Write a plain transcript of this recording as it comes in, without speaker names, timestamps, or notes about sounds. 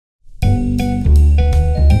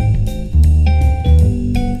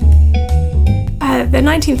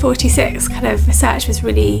1946 kind of research was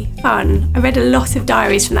really fun. I read a lot of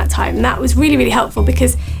diaries from that time, and that was really, really helpful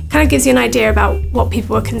because it kind of gives you an idea about what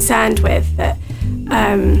people were concerned with. That,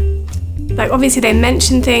 like obviously they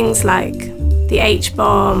mention things like the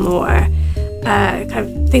H-bomb or kind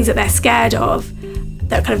of things that they're scared of,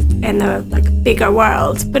 that kind of in the like bigger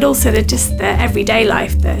world, but also just the everyday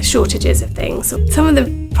life, the shortages of things. Some of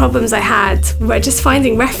the problems I had were just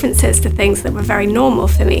finding references to things that were very normal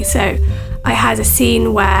for me. So I had a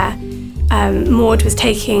scene where Maud was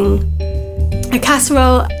taking a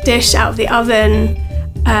casserole dish out of the oven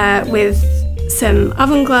with some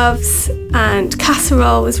oven gloves, and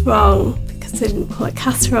casserole was wrong because they didn't call it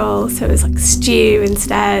casserole, so it was like stew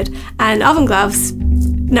instead. And oven gloves,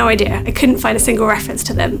 no idea. I couldn't find a single reference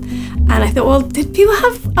to them. And I thought, well, did people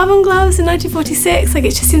have oven gloves in 1946? Like,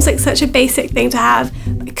 it just seems like such a basic thing to have.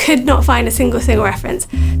 I could not find a single reference.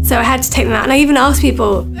 So I had to take them out. And I even asked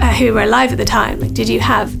people who were alive at the time, like, did you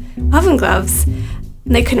have oven gloves?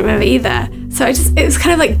 And they couldn't remember either. So it was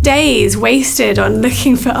kind of like days wasted on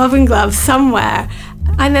looking for oven gloves somewhere.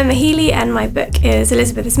 I'm Emma Healey, and my book is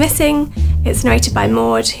Elizabeth is Missing. It's narrated by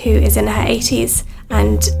Maud, who is in her 80s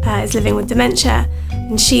and is living with dementia.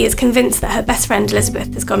 And she is convinced that her best friend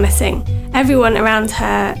Elizabeth has gone missing. Everyone around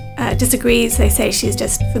her disagrees. They say she's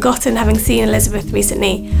just forgotten having seen Elizabeth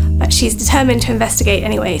recently, but she's determined to investigate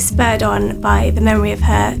anyway, spurred on by the memory of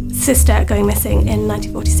her sister going missing in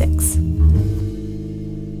 1946.